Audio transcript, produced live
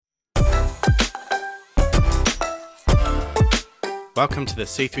Welcome to the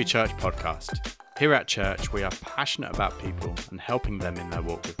C3 Church podcast. Here at church, we are passionate about people and helping them in their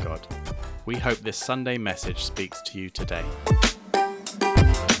walk with God. We hope this Sunday message speaks to you today.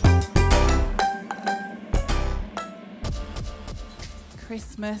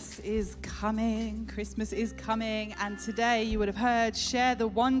 Christmas is coming, and today you would have heard Share the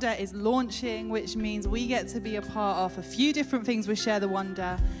Wonder is launching, which means we get to be a part of a few different things with Share the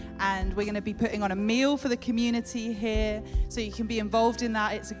Wonder, and we're going to be putting on a meal for the community here, so you can be involved in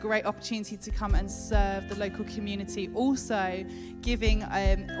that. It's a great opportunity to come and serve the local community. Also, giving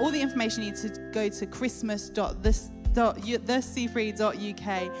all the information you need to go to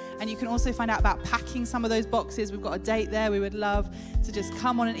christmas.thec3.uk, and you can also find out about packing some of those boxes. We've got a date there. We would love to just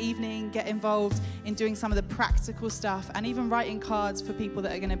come on an evening, get involved in doing some of the practical stuff, and even writing cards for people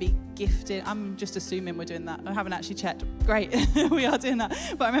that are going to be gifted. I'm just assuming we're doing that. I haven't actually checked. Great, we are doing that.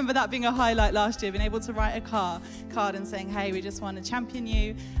 But I remember that being a highlight last year, being able to write a card and saying, hey, we just want to champion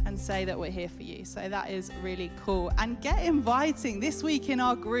you and say that we're here for you. So that is really cool. And get inviting. This week in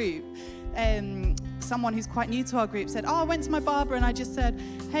our group, someone who's quite new to our group said, I went to my barber and I just said,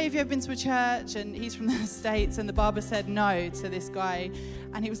 hey, have you ever been to a church? And he's from the States, and the barber said no to this guy.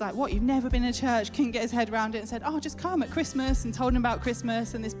 And he was like, what, you've never been in a church? Couldn't get his head around it, and said, just come at Christmas, and told him about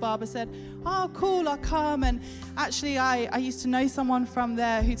Christmas. And this barber said, cool, I'll come. And actually, I used to know someone from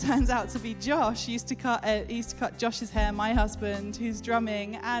there who turns out to be Josh. He used to cut Josh's hair, my husband, who's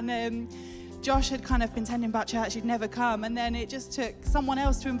drumming. And Josh had kind of been telling him about church, he'd never come, and then it just took someone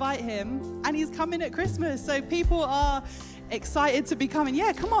else to invite him, and he's coming at Christmas. So people are excited to be coming.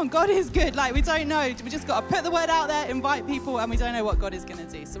 Yeah, come on, God is good. Like, we don't know. We just got to put the word out there, invite people, and we don't know what God is going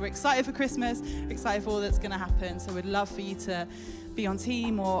to do. So we're excited for Christmas, we're excited for all that's going to happen. So we'd love for you to be on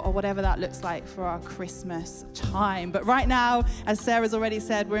team or whatever that looks like for our Christmas time. But right now, as Sarah's already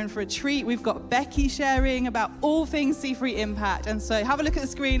said, we're in for a treat. We've got Becky sharing about all things C3 Impact. And so have a look at the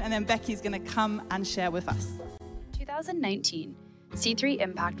screen, and then Becky's going to come and share with us. 2019, C3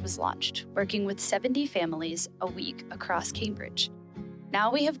 Impact was launched, working with 70 families a week across Cambridge.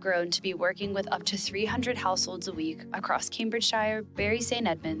 Now we have grown to be working with up to 300 households a week across Cambridgeshire, Bury St.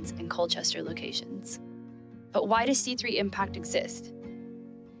 Edmunds, and Colchester locations. But why does C3 Impact exist?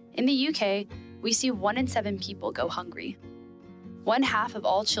 In the UK, we see 1 in 7 people go hungry. 1/2 of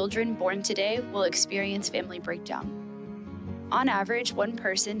all children born today will experience family breakdown. On average, one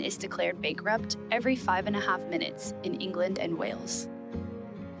person is declared bankrupt every 5.5 minutes in England and Wales.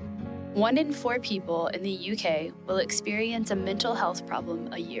 1 in 4 people in the UK will experience a mental health problem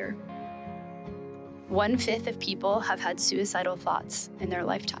a year. 1/5 of people have had suicidal thoughts in their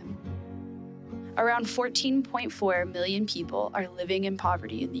lifetime. Around 14.4 million people are living in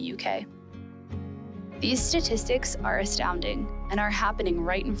poverty in the UK. These statistics are astounding and are happening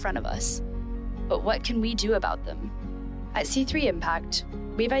right in front of us. But what can we do about them? At C3 Impact,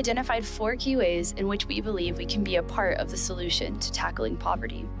 we've identified 4 key ways in which we believe we can be a part of the solution to tackling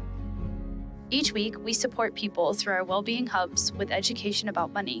poverty. Each week, we support people through our well-being hubs with education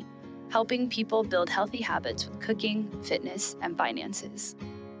about money, helping people build healthy habits with cooking, fitness, and finances.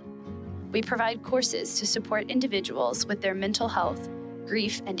 We provide courses to support individuals with their mental health,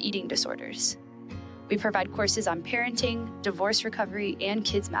 grief, and eating disorders. We provide courses on parenting, divorce recovery, and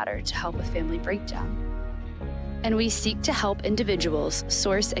Kids Matter to help with family breakdown. And we seek to help individuals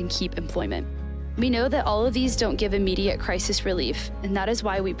source and keep employment. We know that all of these don't give immediate crisis relief, and that is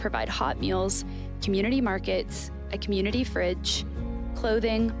why we provide hot meals, community markets, a community fridge,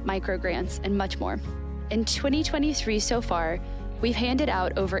 clothing, microgrants, and much more. In 2023 so far, we've handed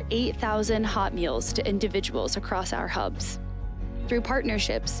out over 8,000 hot meals to individuals across our hubs. Through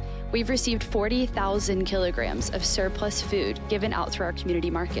partnerships, we've received 40,000 kilograms of surplus food given out through our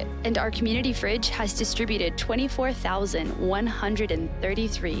community market. And our community fridge has distributed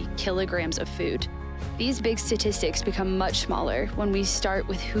 24,133 kilograms of food. These big statistics become much smaller when we start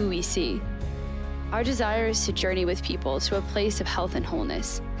with who we see. Our desire is to journey with people to a place of health and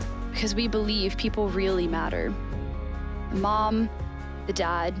wholeness, because we believe people really matter. The mom, the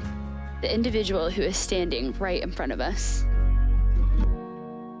dad, the individual who is standing right in front of us.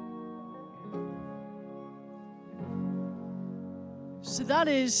 So that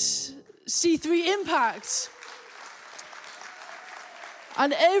is C3 Impact.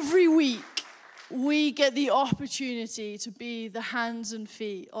 And every week, we get the opportunity to be the hands and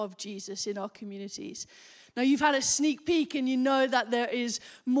feet of Jesus in our communities. Now, you've had a sneak peek and you know that there is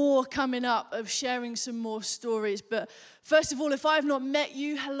more coming up of sharing some more stories. But first of all, if I've not met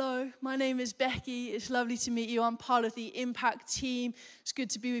you, hello, my name is Becky. It's lovely to meet you. I'm part of the Impact team. It's good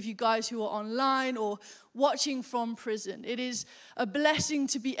to be with you guys who are online or watching from prison. It is a blessing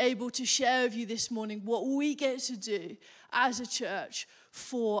to be able to share with you this morning what we get to do as a church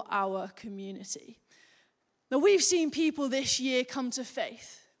for our community. Now, we've seen people this year come to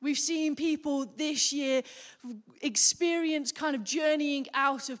faith. We've seen people this year experience kind of journeying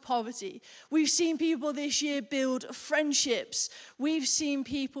out of poverty. We've seen people this year build friendships. We've seen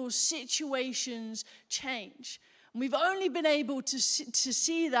people's situations change. And we've only been able to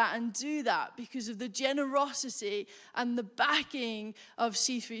see that and do that because of the generosity and the backing of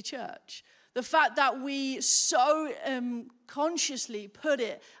C3 Church. The fact that we so consciously put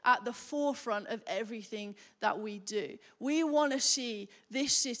it at the forefront of everything that we do. We want to see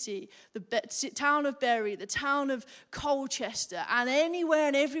this city, the town of Bury, the town of Colchester, and anywhere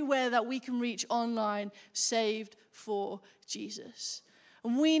and everywhere that we can reach online, saved for Jesus.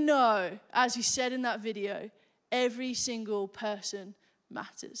 And we know, as we said in that video, every single person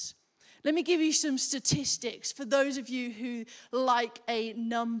matters. Let me give you some statistics for those of you who like a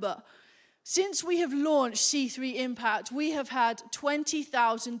number. Since we have launched C3 Impact, we have had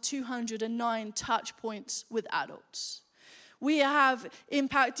 20,209 touch points with adults. We have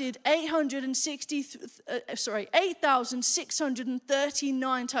impacted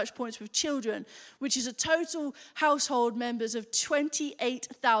 8,639 touch points with children, which is a total household members of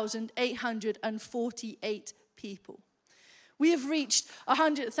 28,848 people. We have reached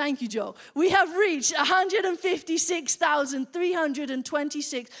 100, thank you, Joel. We have reached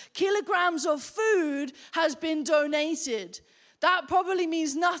 156,326 kilograms of food has been donated. That probably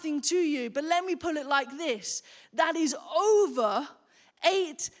means nothing to you, but let me put it like this. That is over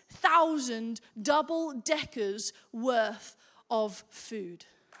 8,000 double-deckers worth of food.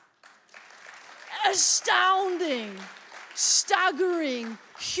 Astounding. Staggering,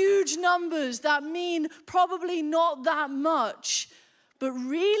 huge numbers that mean probably not that much. But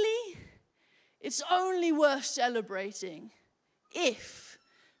really, it's only worth celebrating if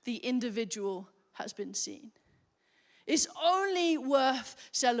the individual has been seen. It's only worth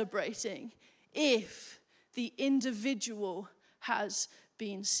celebrating if the individual has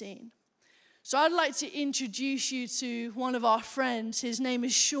been seen. So I'd like to introduce you to one of our friends. His name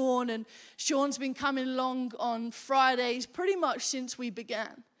is Sean, and Sean's been coming along on Fridays pretty much since we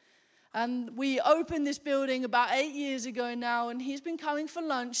began. And we opened this building about 8 years ago now, and he's been coming for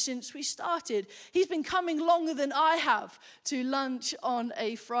lunch since we started. He's been coming longer than I have to lunch on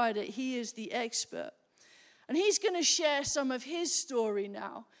a Friday. He is the expert. And he's going to share some of his story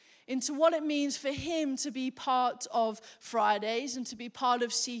now into what it means for him to be part of Fridays and to be part of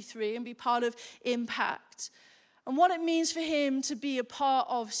C3 and be part of Impact. And what it means for him to be a part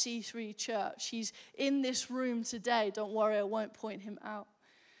of C3 Church. He's in this room today. Don't worry, I won't point him out.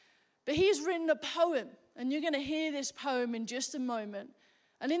 But he's written a poem, and you're going to hear this poem in just a moment.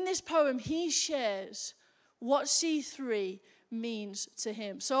 And in this poem, he shares what C3 means to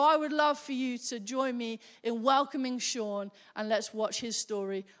him. So I would love for you to join me in welcoming Sean, and let's watch his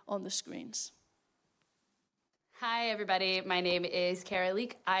story on the screens. Hi, everybody. My name is Kara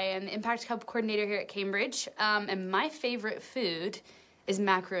Leek. I am the Impact Hub coordinator here at Cambridge, and my favorite food is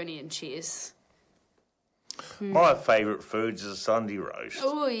macaroni and cheese. My favourite food is a Sunday roast.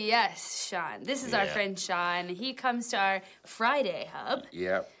 Oh, yes, Sean. This is our friend Sean. He comes to our Friday Hub.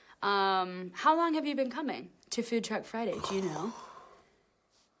 Yeah. How long have you been coming to Food Truck Friday? Do you know?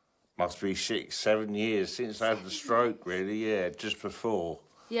 Must be 6-7 years since I had the stroke, really, yeah, just before.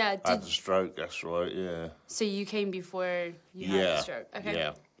 Yeah. I had the stroke, that's right, yeah. So you came before you had the stroke? Okay.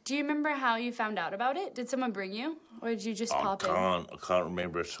 Yeah. Do you remember how you found out about it? Did someone bring you? Or did you just pop in? I can't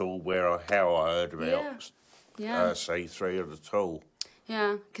remember at all how I heard about C3 at all.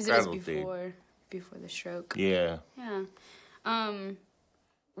 Yeah, because it was before the stroke. Yeah. Yeah.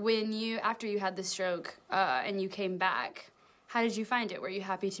 After you had the stroke and you came back, how did you find it? Were you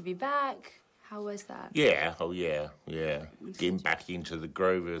happy to be back? How was that? Yeah, getting back into the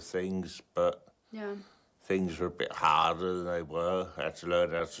groove of things, but things were a bit harder than they were. I had to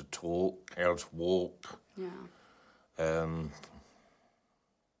learn how to talk, how to walk. Yeah.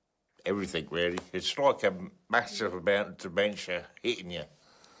 Everything, really. It's like a massive amount of dementia hitting you.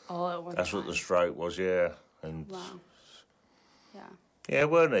 All at once. That's what the stroke was, yeah. And wow. Yeah. Yeah, it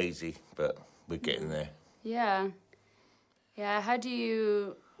weren't easy, but we're getting there. Yeah. Yeah,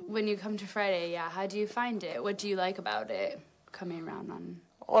 when you come to Friday, how do you find it? What do you like about it, coming around on?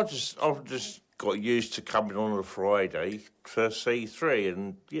 I've just got used to coming on a Friday for C3,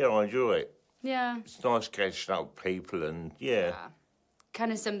 and, I enjoy it. Yeah. It's nice catching up with people and, yeah.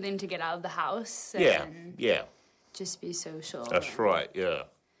 Kind of something to get out of the house. Yeah, And yeah. just be social. That's right, yeah.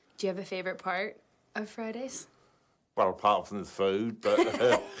 Do you have a favorite part of Fridays? Well, apart from the food, but...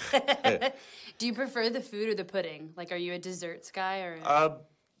 Do you prefer the food or the pudding? Like, are you a desserts guy or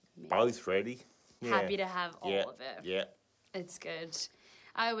both, really. Yeah. happy to have all of it? Yeah. It's good.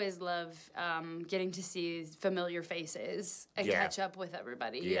 I always love getting to see familiar faces and catch up with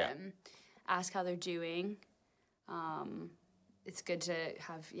everybody and ask how they're doing. It's good to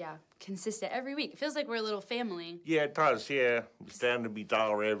have, consistent every week. It feels like we're a little family. Yeah, it does, yeah. It's down to me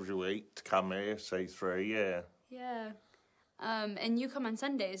diary every week to come here, C3, yeah. Yeah. And you come on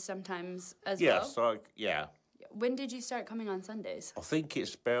Sundays sometimes as well? Yeah, so, yeah. When did you start coming on Sundays? I think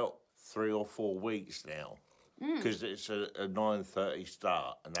it's about 3 or 4 weeks now. Because it's a 9:30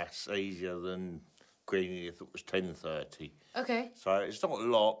 start, and that's easier than Greenie if it was 10:30. Okay. So it's not a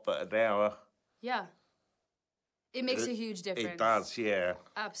lot, but an hour. Yeah. It makes a huge difference. It does, yeah.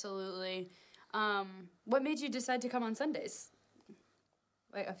 Absolutely. What made you decide to come on Sundays?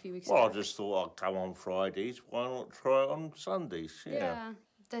 Like a few weeks Well, ago? I just thought I'd come on Fridays. Why not try it on Sundays? Yeah,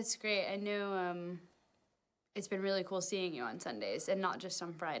 that's great. I know it's been really cool seeing you on Sundays and not just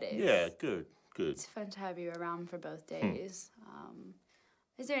on Fridays. Yeah, good. It's fun to have you around for both days.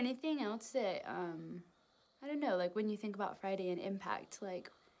 Is there anything else that, I don't know, like when you think about Friday and Impact, like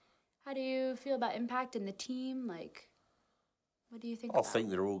how do you feel about Impact and the team? Like, what do you think about? I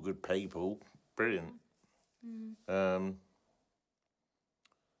think they're all good people. Brilliant. Well,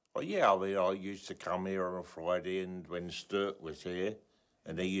 yeah, I mean, I used to come here on a Friday and when Stuart was here,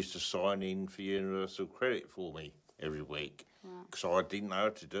 and they used to sign in for Universal Credit for me every week. Because I didn't know how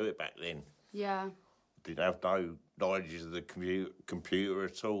to do it back then. Yeah. Didn't have no knowledge of the computer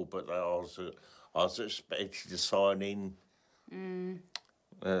at all, but I was expected to sign in.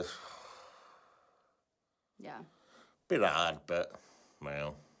 Yeah. Bit hard, but,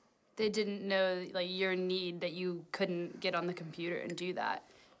 well. They didn't know, like, your need that you couldn't get on the computer and do that.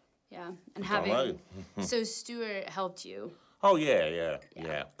 Yeah. And having... So Stuart helped you. Oh, yeah.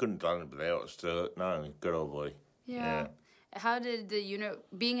 Couldn't have done it without Stuart. No, good old boy. Yeah. How did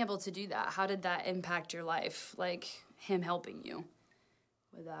being able to do that, how did that impact your life? Like, him helping you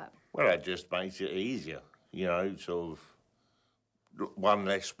with that? Well, that just makes it easier, sort of one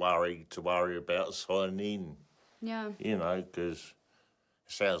less worry to worry about signing in. Yeah. Because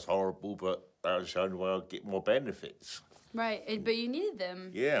it sounds horrible, but that was the only way I'd get more benefits. Right, but you needed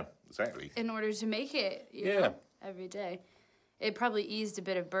them. Yeah, exactly. In order to make it, you know, every day. It probably eased a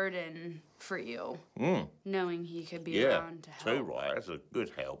bit of burden for you, knowing he could be around to help. Yeah, too right. That's a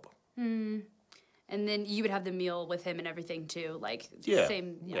good help. And then you would have the meal with him and everything too, like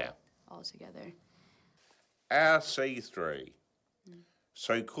same, all together. Our C3.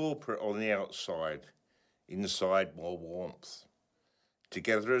 So corporate on the outside, inside more warmth.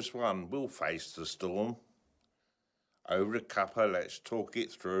 Together as one, we'll face the storm. Over a cuppa, let's talk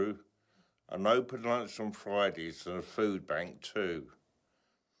it through. An open lunch on Fridays and a food bank too.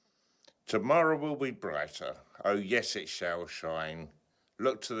 Tomorrow will be brighter. Oh yes, it shall shine.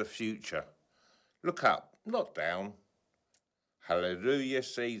 Look to the future. Look up, not down. Hallelujah,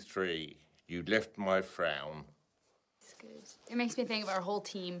 C3. You lift my frown. It's good. It makes me think of our whole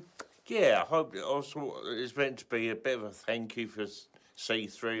team. Yeah, I hope it also is meant to be a bit of a thank you for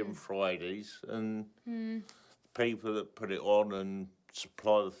C3 on Fridays and people that put it on and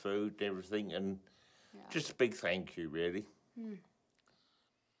supply the food and everything, and just a big thank you, really.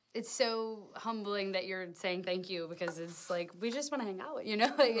 It's so humbling that you're saying thank you because it's like we just want to hang out,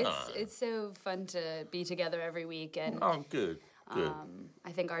 Like it's so fun to be together every week, and good.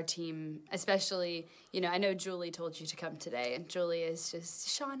 I think our team, especially, I know Julie told you to come today, and Julie is just,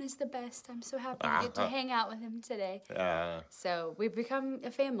 Sean is the best. I'm so happy to get to hang out with him today. So we've become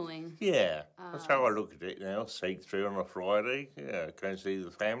a family. Yeah, that's how I look at it now. C3 on a Friday. Yeah, go and see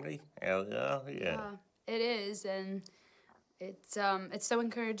the family. Hell yeah. It is, and it's so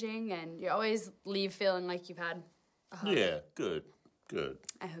encouraging, and you always leave feeling like you've had a hug. Yeah, good.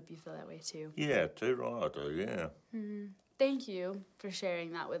 I hope you feel that way too. Yeah, too right, I do, yeah. Thank you for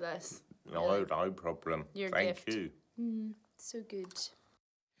sharing that with us. No problem. Your Thank gift. you. So good.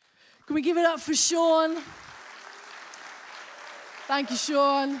 Can we give it up for Sean? Thank you,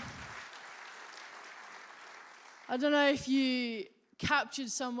 Sean. I don't know if you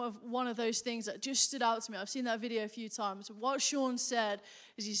captured one of those things that just stood out to me. I've seen that video a few times. What Sean said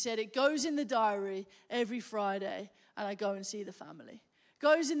is he said, it goes in the diary every Friday and I go and see the family.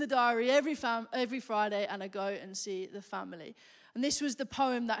 Goes in the diary every Friday and I go and see the family. And this was the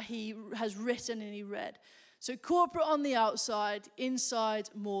poem that he has written and he read. So corporate on the outside, inside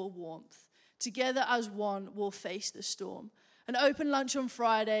more warmth. Together as one, we'll face the storm. An open lunch on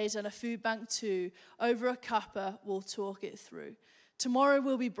Fridays and a food bank too. Over a cuppa, we'll talk it through. Tomorrow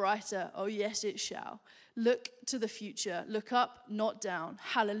will be brighter, oh yes it shall. Look to the future, look up, not down.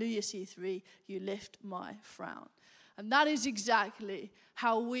 Hallelujah, C3, you lift my frown. And that is exactly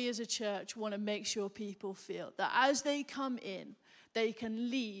how we as a church want to make sure people feel. That as they come in, they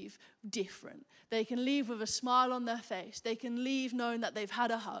can leave different. They can leave with a smile on their face. They can leave knowing that they've had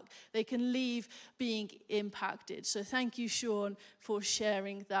a hug. They can leave being impacted. So thank you, Sean, for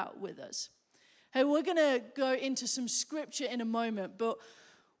sharing that with us. Hey, we're going to go into some scripture in a moment, but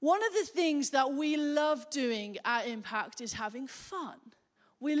one of the things that we love doing at Impact is having fun.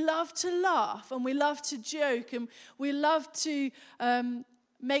 We love to laugh and we love to joke and we love to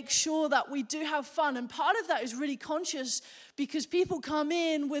make sure that we do have fun. And part of that is really conscious because people come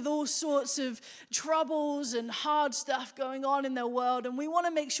in with all sorts of troubles and hard stuff going on in their world. And we want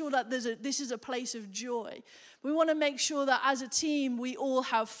to make sure that this is a place of joy. We want to make sure that as a team, we all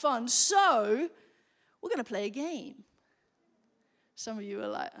have fun. So we're going to play a game. Some of you are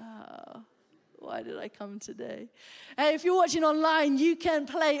like, oh, why did I come today? Hey, if you're watching online, you can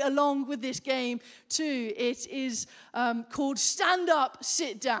play along with this game too. It is called Stand Up,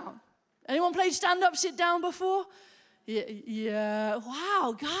 Sit Down. Anyone played Stand Up, Sit Down before? Yeah.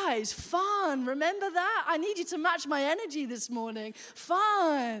 Wow, guys, fun. Remember that? I need you to match my energy this morning.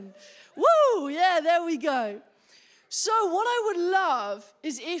 Fun. Woo, yeah, there we go. So what I would love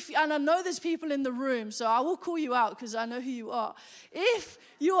is and I know there's people in the room, so I will call you out because I know who you are. If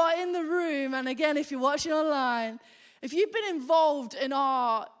you are in the room, and again, if you're watching online, if you've been involved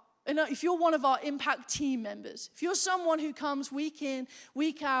if you're one of our Impact team members, if you're someone who comes week in,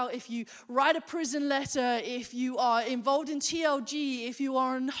 week out, if you write a prison letter, if you are involved in TLG, if you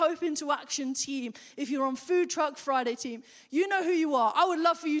are on Hope into Action team, if you're on Food Truck Friday team, you know who you are. I would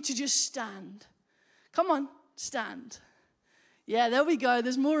love for you to just stand. Come on. Stand. Yeah, there we go.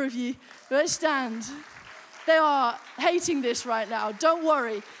 There's more of you. Let's stand. They are hating this right now. Don't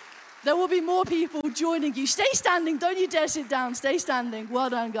worry. There will be more people joining you. Stay standing. Don't you dare sit down. Stay standing.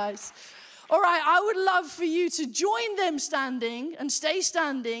 Well done, guys. All right, I would love for you to join them standing and stay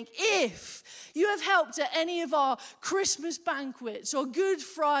standing if you have helped at any of our Christmas banquets or Good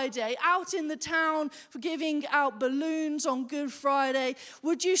Friday, out in the town for giving out balloons on Good Friday.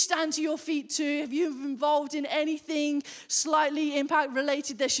 Would you stand to your feet too? If you've been involved in anything slightly impact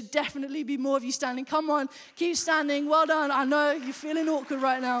related, there should definitely be more of you standing. Come on, keep standing. Well done. I know you're feeling awkward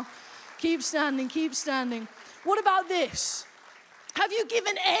right now. Keep standing, keep standing. What about this? Have you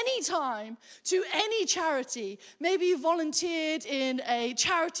given any time to any charity? Maybe you volunteered in a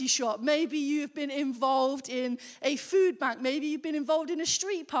charity shop. Maybe you've been involved in a food bank. Maybe you've been involved in a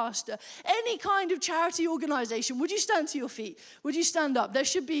street pastor. Any kind of charity organization. Would you stand to your feet? Would you stand up? There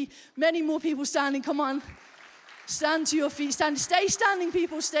should be many more people standing. Come on. Stand to your feet. Stand. Stay standing,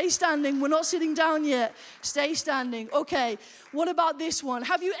 people. Stay standing. We're not sitting down yet. Stay standing. Okay. What about this one?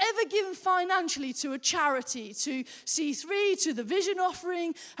 Have you ever given financially to a charity, to C3, to the Vision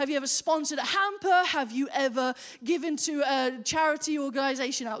Offering? Have you ever sponsored a hamper? Have you ever given to a charity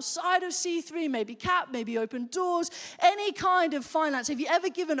organization outside of C3? Maybe CAP, maybe Open Doors. Any kind of finance. Have you ever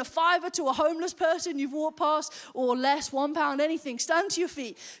given a $5 to a homeless person you've walked past, or less, £1, anything? Stand to your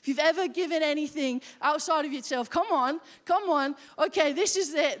feet. If you've ever given anything outside of yourself, come on. Okay, this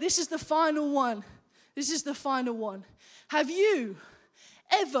is it. This is the final one. Have you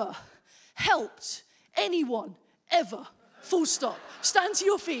ever helped anyone ever? Full stop. Stand to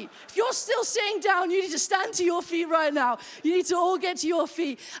your feet. If you're still sitting down, you need to stand to your feet right now. You need to all get to your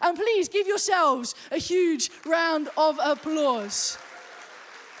feet. And please give yourselves a huge round of applause.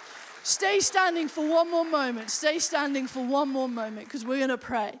 Stay standing for one more moment. Because we're going to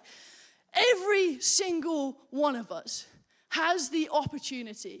pray. Every single one of us has the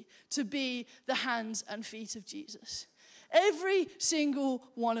opportunity to be the hands and feet of Jesus. Every single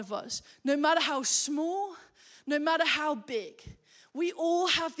one of us, no matter how small, no matter how big, we all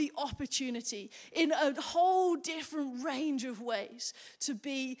have the opportunity in a whole different range of ways to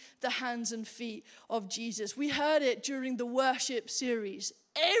be the hands and feet of Jesus. We heard it during the worship series.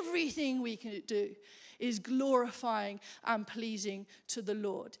 Everything we can do is glorifying and pleasing to the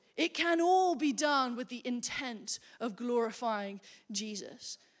Lord. It can all be done with the intent of glorifying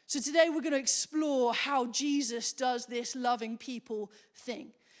Jesus. So today we're going to explore how Jesus does this loving people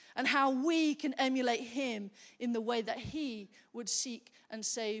thing and how we can emulate him in the way that he would seek and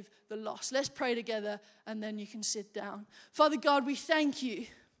save the lost. Let's pray together and then you can sit down. Father God, we thank you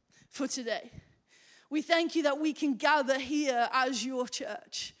for today. We thank you that we can gather here as your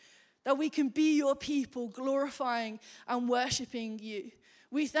church, that we can be your people glorifying and worshiping you.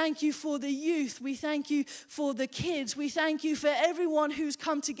 We thank you for the youth. We thank you for the kids. We thank you for everyone who's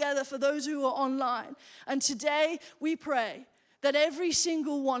come together, for those who are online. And today we pray that every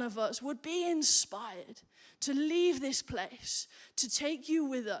single one of us would be inspired to leave this place, to take you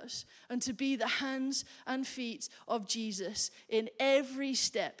with us, and to be the hands and feet of Jesus in every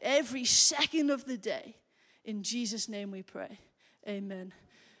step, every second of the day. In Jesus' name we pray. Amen.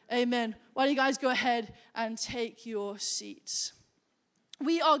 Amen. Why don't you guys go ahead and take your seats?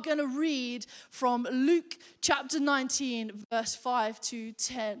 We are going to read from Luke chapter 19, verse 5 to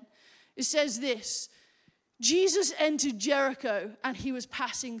 10. It says this: Jesus entered Jericho and he was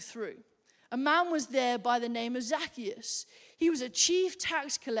passing through. A man was there by the name of Zacchaeus. He was a chief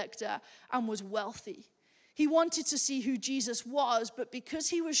tax collector and was wealthy. He wanted to see who Jesus was, but because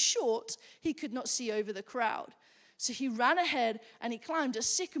he was short, he could not see over the crowd. So he ran ahead and he climbed a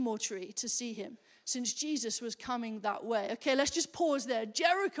sycamore tree to see him, since Jesus was coming that way. Okay, let's just pause there.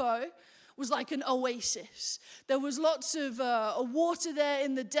 Jericho was like an oasis. There was lots of water there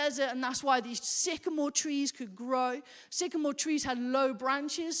in the desert, and that's why these sycamore trees could grow. Sycamore trees had low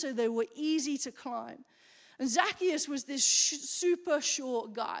branches, so they were easy to climb. And Zacchaeus was this super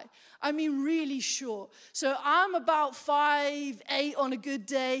short guy. I mean, really short. So I'm about 5'8" on a good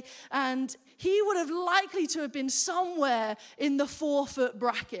day, and he would have likely to have been somewhere in the 4-foot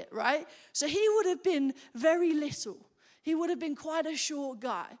bracket, right? So he would have been very little. He would have been quite a short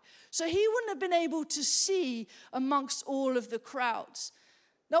guy. So he wouldn't have been able to see amongst all of the crowds.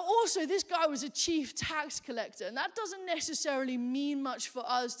 Now also, this guy was a chief tax collector, and that doesn't necessarily mean much for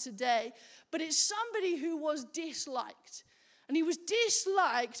us today, but it's somebody who was disliked. And he was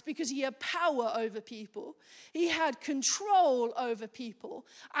disliked because he had power over people. He had control over people,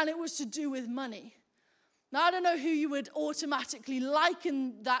 and it was to do with money. Now, I don't know who you would automatically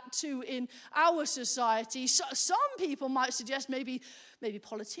liken that to in our society. Some people might suggest maybe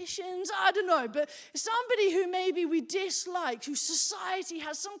politicians, I don't know, but somebody who maybe we dislike, whose society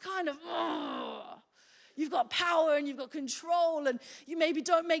has some kind of, you've got power and you've got control, and you maybe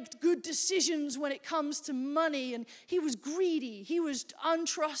don't make good decisions when it comes to money. And he was greedy, he was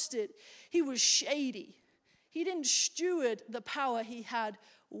untrusted, he was shady. He didn't steward the power he had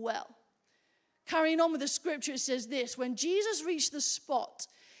well. Carrying on with the scripture, it says this: when Jesus reached the spot,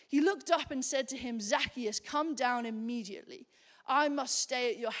 he looked up and said to him, Zacchaeus, come down immediately. I must stay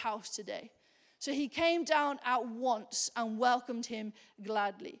at your house today. So he came down at once and welcomed him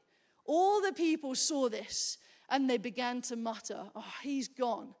gladly. All the people saw this, and they began to mutter, oh, he's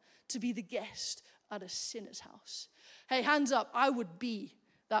gone to be the guest at a sinner's house. Hey, hands up, I would be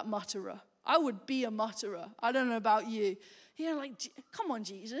that mutterer. I would be a mutterer. I don't know about you. You know, like, come on,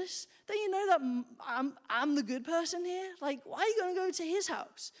 Jesus. Don't you know that I'm the good person here? Like, why are you going to go to his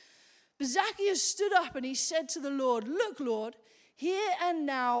house? But Zacchaeus stood up and he said to the Lord, look, Lord, here and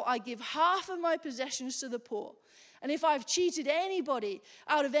now I give half of my possessions to the poor. And if I've cheated anybody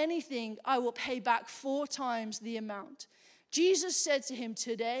out of anything, I will pay back 4 times the amount. Jesus said to him,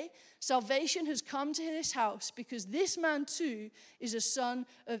 today, salvation has come to this house because this man too is a son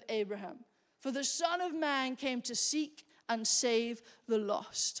of Abraham. For the Son of Man came to seek and save the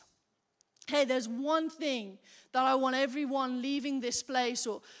lost. Hey, there's one thing that I want everyone leaving this place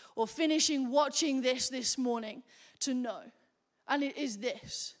or finishing watching this morning to know. And it is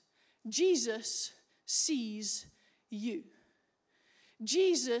this: Jesus sees you.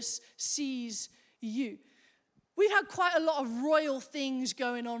 Jesus sees you. We've had quite a lot of royal things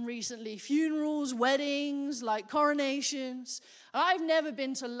going on recently. Funerals, weddings, like coronations. And I've never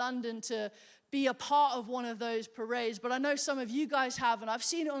been to London to be a part of one of those parades, but I know some of you guys have, and I've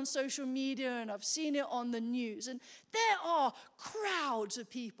seen it on social media and I've seen it on the news. And there are crowds of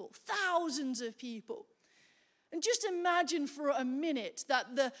people, thousands of people. And just imagine for a minute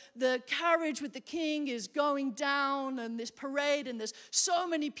that the carriage with the king is going down and this parade, and there's so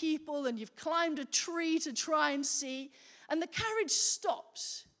many people, and you've climbed a tree to try and see, and the carriage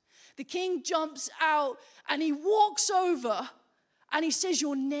stops. The king jumps out and he walks over and he says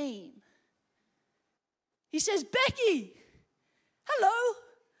your name. He says, Becky, hello,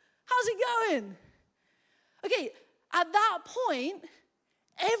 how's it going? Okay, at that point,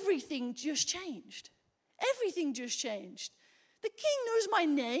 everything just changed. Everything just changed. The king knows my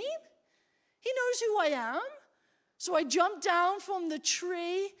name. He knows who I am. So I jump down from the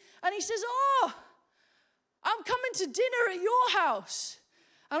tree and he says, oh, I'm coming to dinner at your house.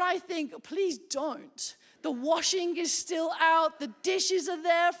 And I think, please don't. The washing is still out. The dishes are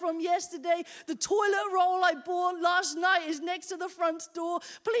there from yesterday. The toilet roll I bought last night is next to the front door.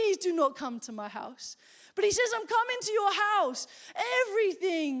 Please do not come to my house. But he says, I'm coming to your house.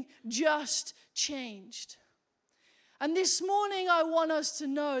 Everything just changed. And this morning, I want us to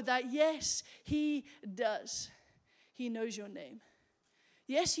know that, yes, he does. He knows your name.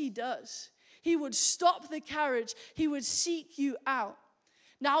 Yes, he does. He would stop the carriage. He would seek you out.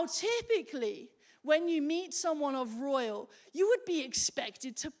 Now, typically, when you meet someone of royal, you would be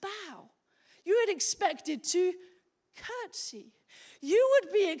expected to bow. You would expected to curtsy. You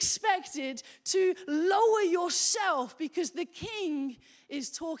would be expected to lower yourself because the king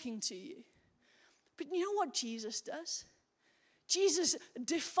is talking to you. But you know what Jesus does? Jesus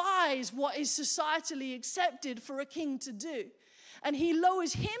defies what is societally accepted for a king to do. And he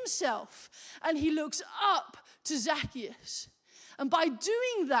lowers himself and he looks up to Zacchaeus. And by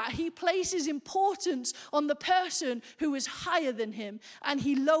doing that, he places importance on the person who is higher than him, and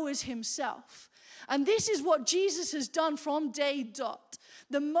he lowers himself. And this is what Jesus has done from day dot.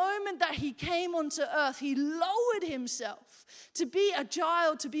 The moment that he came onto earth, he lowered himself to be a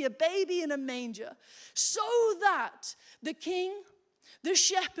child, to be a baby in a manger, so that the king, the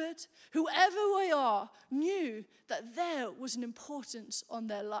shepherd, whoever we are, knew that there was an importance on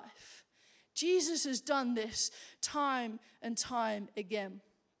their life. Jesus has done this time and time again.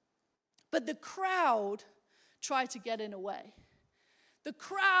 But the crowd tried to get in the way. The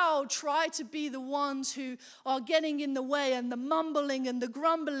crowd tried to be the ones who are getting in the way, and the mumbling and the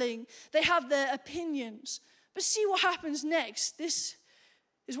grumbling. They have their opinions. But see what happens next. This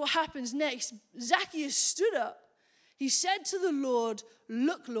is what happens next. Zacchaeus stood up. He said to the Lord,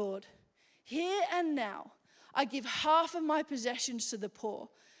 "Look, Lord, here and now I give half of my possessions to the poor.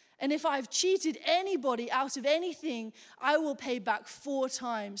 And if I've cheated anybody out of anything, I will pay back 4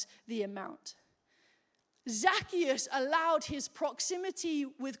 times the amount." Zacchaeus allowed his proximity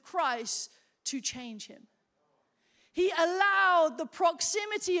with Christ to change him. He allowed the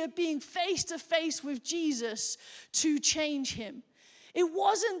proximity of being face to face with Jesus to change him. It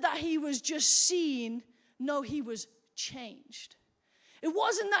wasn't that he was just seen, no, he was changed. It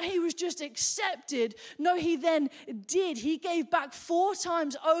wasn't that he was just accepted. No, he then did. He gave back 4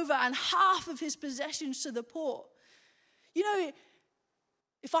 times over and half of his possessions to the poor. You know,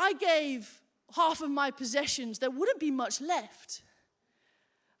 if I gave half of my possessions, there wouldn't be much left.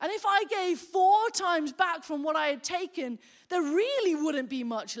 And if I gave 4 times back from what I had taken, there really wouldn't be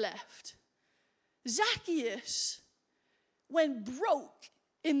much left. Zacchaeus went broke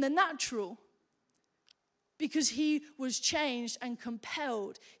in the natural, because he was changed and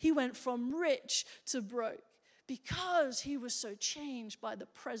compelled. He went from rich to broke because he was so changed by the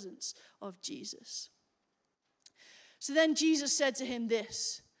presence of Jesus. So then Jesus said to him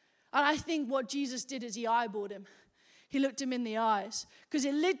this, and I think what Jesus did is he eyeballed him. He looked him in the eyes, because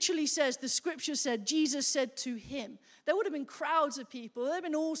it literally says, the scripture said, Jesus said to him. There would have been crowds of people. There would have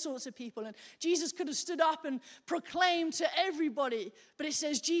been all sorts of people. And Jesus could have stood up and proclaimed to everybody. But it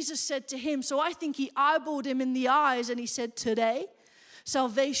says Jesus said to him. So I think he eyeballed him in the eyes and he said, today,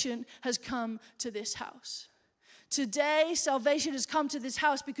 salvation has come to this house. Today, salvation has come to this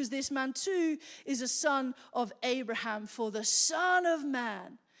house because this man too is a son of Abraham. For the Son of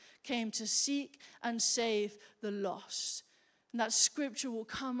Man came to seek and save the lost. And that scripture will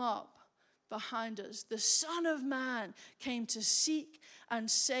come up behind us. The Son of Man came to seek and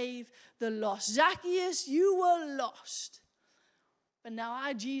save the lost. Zacchaeus, you were lost. But now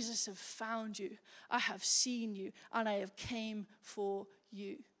I, Jesus, have found you. I have seen you, and I have came for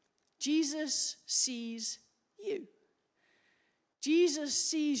you. Jesus sees you. Jesus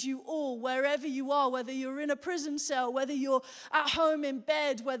sees you all, wherever you are, whether you're in a prison cell, whether you're at home in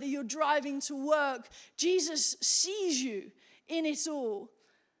bed, whether you're driving to work. Jesus sees you in it all.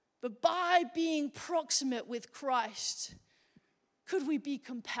 But by being proximate with Christ, could we be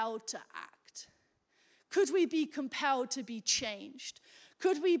compelled to act? Could we be compelled to be changed?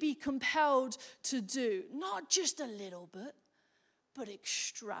 Could we be compelled to do, not just a little bit, but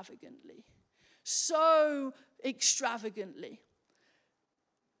extravagantly? So extravagantly.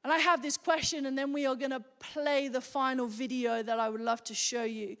 And I have this question, and then we are going to play the final video that I would love to show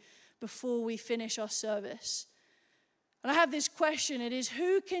you before we finish our service. And I have this question. It is,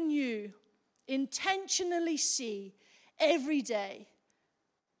 who can you intentionally see every day?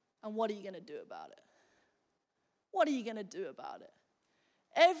 And what are you going to do about it? What are you going to do about it?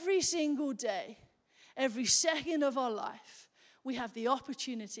 Every single day, every second of our life, we have the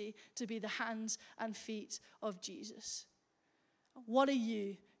opportunity to be the hands and feet of Jesus. What are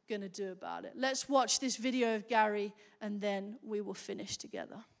you going to do about it? Let's watch this video of Gary, and then we will finish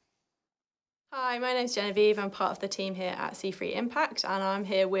together. Hi, my name's Genevieve. I'm part of the team here at C3 Impact, and I'm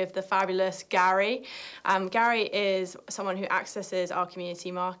here with the fabulous Gary. Gary is someone who accesses our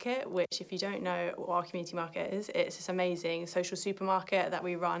community market, which, if you don't know what our community market is, it's this amazing social supermarket that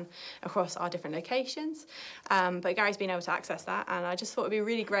we run across our different locations. But Gary's been able to access that, and I just thought it'd be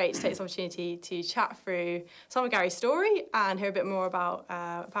really great to take this opportunity to chat through some of Gary's story and hear a bit more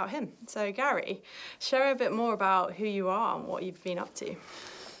about him. So, Gary, share a bit more about who you are and what you've been up to.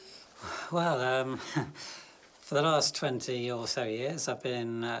 Well, for the last 20 or so years, I've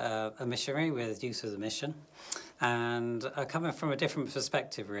been a missionary with Youth with a Mission. And coming from a different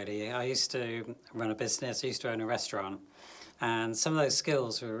perspective, really. I used to run a business, I used to own a restaurant. And some of those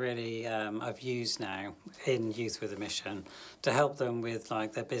skills were really, I've used now in Youth with a Mission to help them with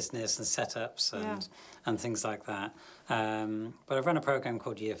like their business and setups and things like that. But I've run a program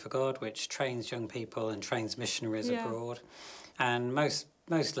called Year for God, which trains young people and trains missionaries abroad. And most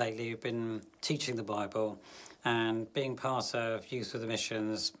lately, we've been teaching the Bible and being part of Youth with a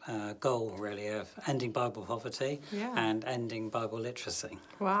Mission's goal, really, of ending Bible poverty and ending Bible literacy.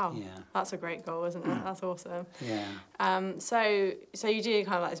 Wow. Yeah. That's a great goal, isn't it? That's awesome. Yeah. So you do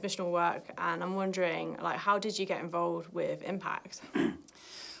kind of like this missional work, and I'm wondering, like, how did you get involved with Impact?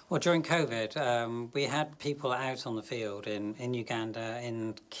 Well, during COVID, we had people out on the field in Uganda,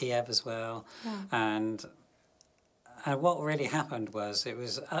 in Kiev as well, and what really happened was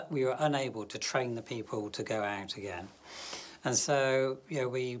we were unable to train the people to go out again. And so,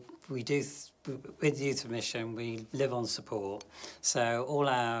 we do, with Youth Mission, we live on support. So all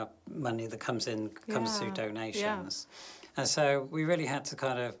our money that comes in comes through donations. And so we really had to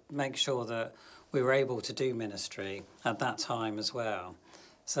kind of make sure that we were able to do ministry at that time as well.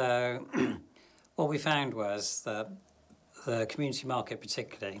 So what we found was that the community market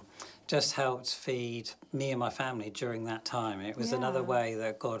particularly just helped feed me and my family during that time. It was another way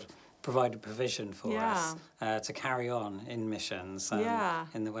that God provided provision for us to carry on in missions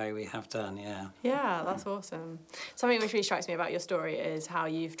in the way we have done, Yeah, that's awesome. Something which really strikes me about your story is how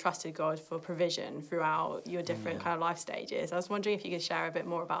you've trusted God for provision throughout your different kind of life stages. I was wondering if you could share a bit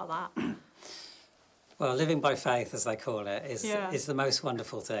more about that. Well, living by faith, as they call it, is the most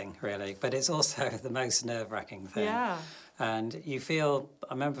wonderful thing, really, but it's also the most nerve-wracking thing. Yeah. And you feel,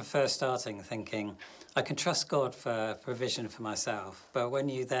 I remember first starting thinking, I can trust God for provision for myself, but when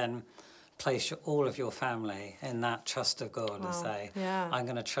you then place all of your family in that trust of God and say, I'm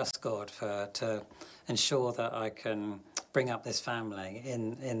going to trust God to ensure that I can bring up this family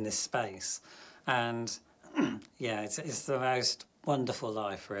in this space. And it's the most wonderful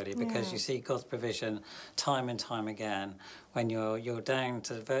life, really, because you see God's provision time and time again when you're down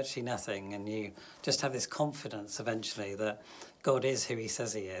to virtually nothing, and you just have this confidence eventually that God is who he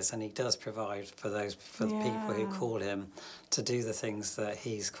says he is, and he does provide for the people who call him to do the things that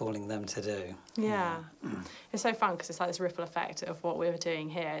he's calling them to do. It's so fun because it's like this ripple effect of what we're doing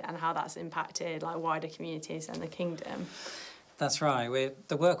here and how that's impacted like wider communities and the kingdom. That's right.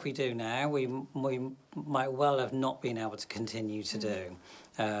 The work we do now, we might well have not been able to continue to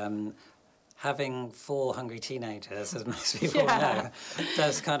do. Having 4 hungry teenagers, as most people know,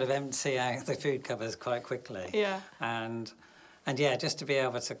 does kind of empty out the food cupboards quite quickly. And just to be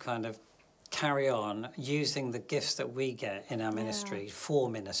able to kind of carry on using the gifts that we get in our ministry for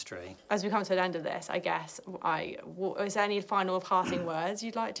ministry. As we come to the end of this, I guess, is there any final parting words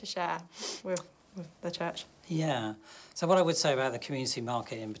you'd like to share with the church? Yeah. So what I would say about the community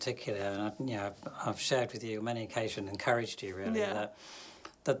market in particular, and I've shared with you on many occasions, encouraged you really,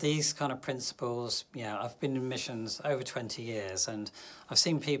 that these kind of principles, I've been in missions over 20 years, and I've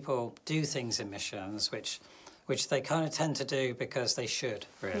seen people do things in missions which they kind of tend to do because they should,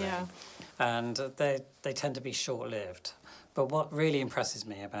 really. And they tend to be short-lived. But what really impresses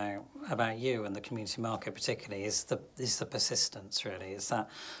me about you and the community market particularly is the persistence, really. It's that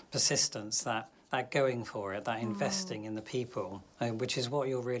persistence, that going for it, that investing in the people, which is what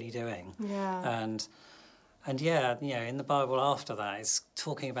you're really doing. And in the Bible after that, it's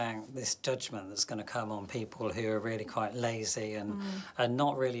talking about this judgment that's going to come on people who are really quite lazy and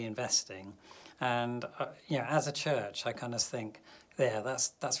not really investing. And as a church, I kind of think,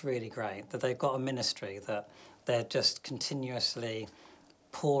 that's really great that they've got a ministry that they're just continuously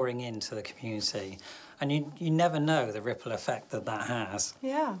pouring into the community, and you never know the ripple effect that has.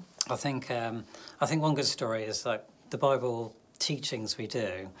 I think one good story is like the Bible teachings we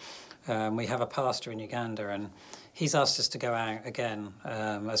do. We have a pastor in Uganda, and he's asked us to go out again,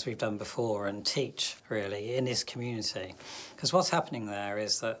 as we've done before, and teach really in his community. Because what's happening there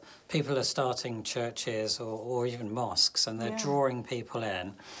is that people are starting churches or even mosques, and they're drawing people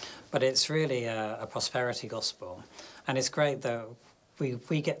in. But it's really a prosperity gospel. And it's great that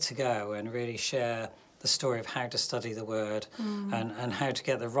we get to go and really share the story of how to study the Word and how to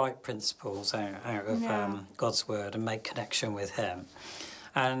get the right principles out of God's Word and make connection with Him.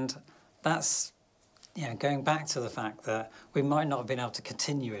 And that's, going back to the fact that we might not have been able to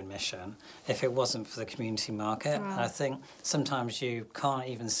continue in mission if it wasn't for the community market. Wow. And I think sometimes you can't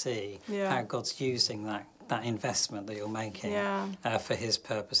even see how God's using that investment that you're making for His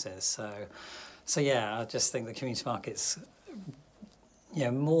purposes. So I just think the community market's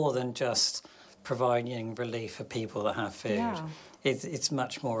more than just providing relief for people that have food. Yeah. It's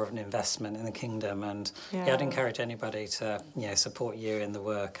much more of an investment in the kingdom, and I'd encourage anybody to support you in the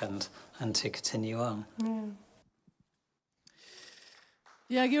work and to continue on.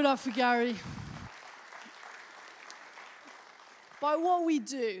 Yeah, give it up for Gary. By what we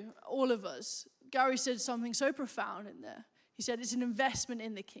do, all of us, Gary said something so profound in there. He said it's an investment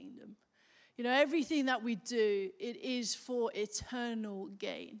in the kingdom. Everything that we do, it is for eternal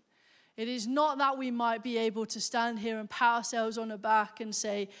gain. It is not that we might be able to stand here and pat ourselves on the back and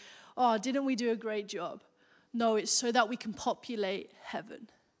say, oh, didn't we do a great job? No, it's so that we can populate heaven.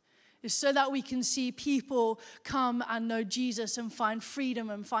 It's so that we can see people come and know Jesus and find freedom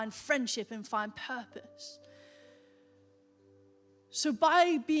and find friendship and find purpose. So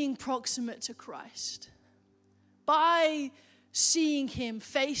by being proximate to Christ, by seeing Him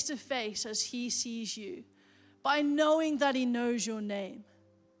face to face as He sees you, by knowing that He knows your name,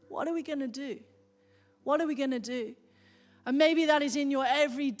 what are we going to do? What are we going to do? And maybe that is in your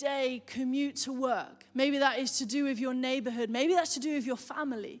everyday commute to work. Maybe that is to do with your neighborhood. Maybe that's to do with your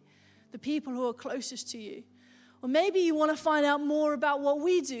family, the people who are closest to you. Or maybe you want to find out more about what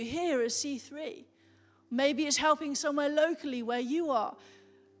we do here at C3. Maybe it's helping somewhere locally where you are.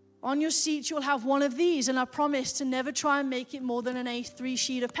 On your seat, you'll have one of these, and I promise to never try and make it more than an A3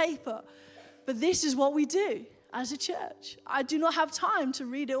 sheet of paper. But this is what we do as a church. I do not have time to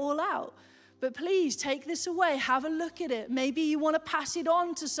read it all out. But please take this away. Have a look at it. Maybe you want to pass it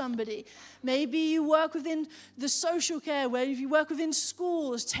on to somebody. Maybe you work within the social care, where if you work within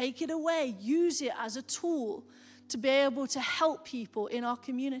schools, take it away. Use it as a tool to be able to help people in our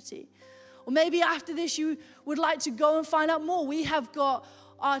community. Or maybe after this, you would like to go and find out more. We have got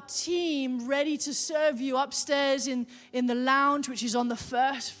our team ready to serve you upstairs in the lounge, which is on the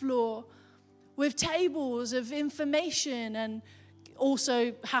first floor, with tables of information, and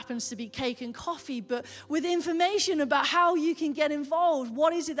also happens to be cake and coffee, but with information about how you can get involved.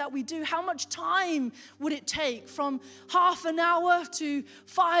 What is it that we do? How much time would it take, from half an hour to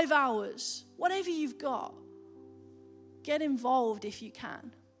 5 hours? Whatever you've got, get involved if you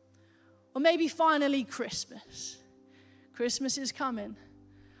can. Or maybe finally Christmas. Christmas is coming.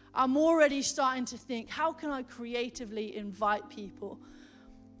 I'm already starting to think, how can I creatively invite people?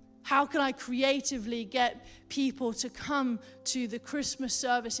 How can I creatively get people to come to the Christmas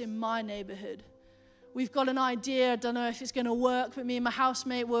service in my neighborhood? We've got an idea, I don't know if it's going to work, but me and my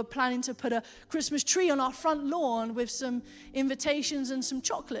housemate were planning to put a Christmas tree on our front lawn with some invitations and some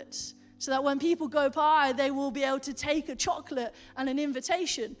chocolates, so that when people go by, they will be able to take a chocolate and an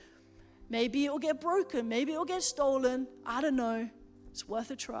invitation. Maybe it will get broken, maybe it will get stolen, I don't know. It's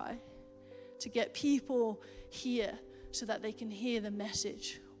worth a try to get people here so that they can hear the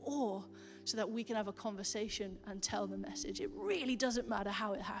message, or so that we can have a conversation and tell the message. It really doesn't matter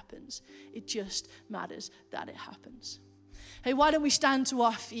how it happens. It just matters that it happens. Hey, why don't we stand to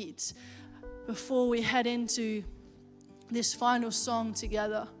our feet before we head into this final song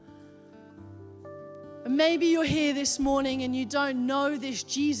together? And maybe you're here this morning and you don't know this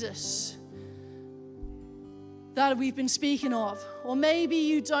Jesus that we've been speaking of. Or maybe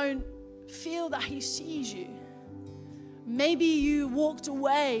you don't feel that He sees you. Maybe you walked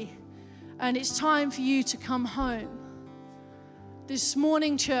away and it's time for you to come home. This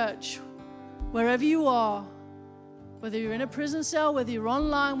morning, church, wherever you are, whether you're in a prison cell, whether you're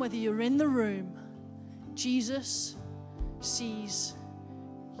online, whether you're in the room, Jesus sees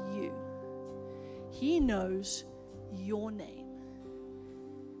you. He knows your name.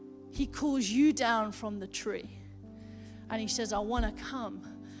 He calls you down from the tree and He says, I want to come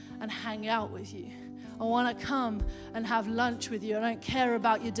and hang out with you. I want to come and have lunch with you. I don't care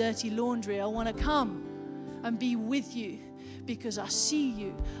about your dirty laundry. I want to come and be with you because I see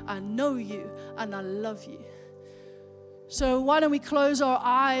you, I know you, and I love you. So why don't we close our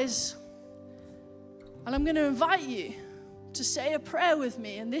eyes? And I'm going to invite you to say a prayer with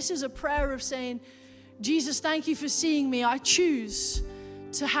me. And this is a prayer of saying, Jesus, thank you for seeing me. I choose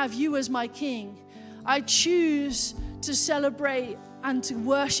to have you as my King. I choose to celebrate and to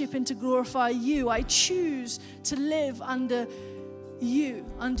worship and to glorify you. I choose to live under you,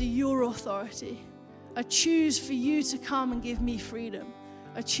 under your authority. I choose for you to come and give me freedom.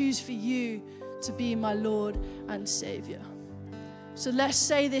 I choose for you to be my Lord and Savior. So let's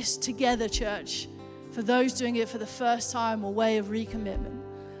say this together, church, for those doing it for the first time or way of recommitment.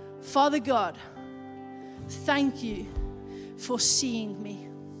 Father God, thank you for seeing me.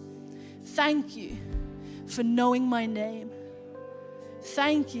 Thank you for knowing my name.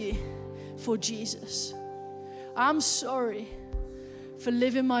 Thank you for Jesus. I'm sorry for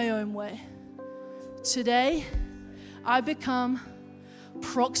living my own way. Today, I become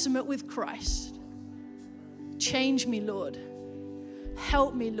proximate with Christ. Change me, Lord.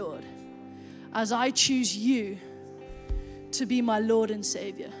 Help me, Lord, as I choose you to be my Lord and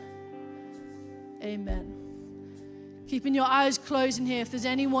Savior. Amen. Keeping your eyes closed in here, if there's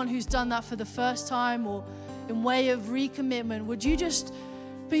anyone who's done that for the first time or in way of recommitment, would you just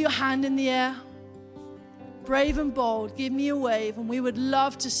put your hand in the air? Brave and bold, give me a wave, and we would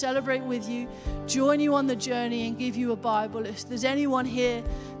love to celebrate with you, join you on the journey, and give you a Bible if there's anyone here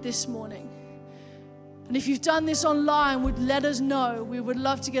this morning. And if you've done this online, would let us know. We would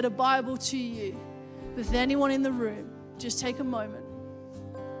love to get a Bible to you. With anyone in the room, just take a moment.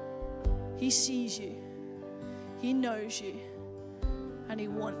 He sees you, He knows you, and He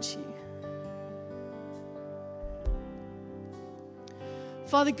wants you.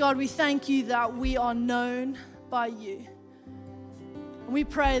 Father God, we thank you that we are known by you. And we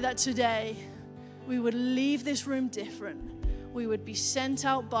pray that today we would leave this room different. We would be sent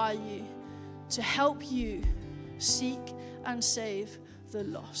out by you to help you seek and save the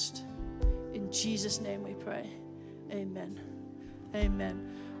lost. In Jesus' name we pray. Amen. Amen.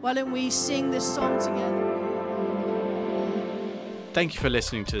 Why don't we sing this song together? Thank you for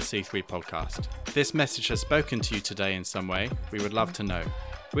listening to the C3 podcast. If this message has spoken to you today in some way, we would love to know.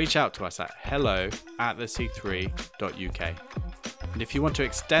 Reach out to us at hello@thec3.uk. And if you want to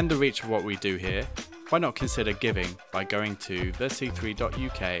extend the reach of what we do here, why not consider giving by going to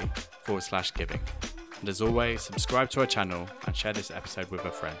thec3.uk/giving. And as always, subscribe to our channel and share this episode with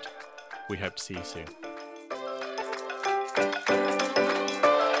a friend. We hope to see you soon.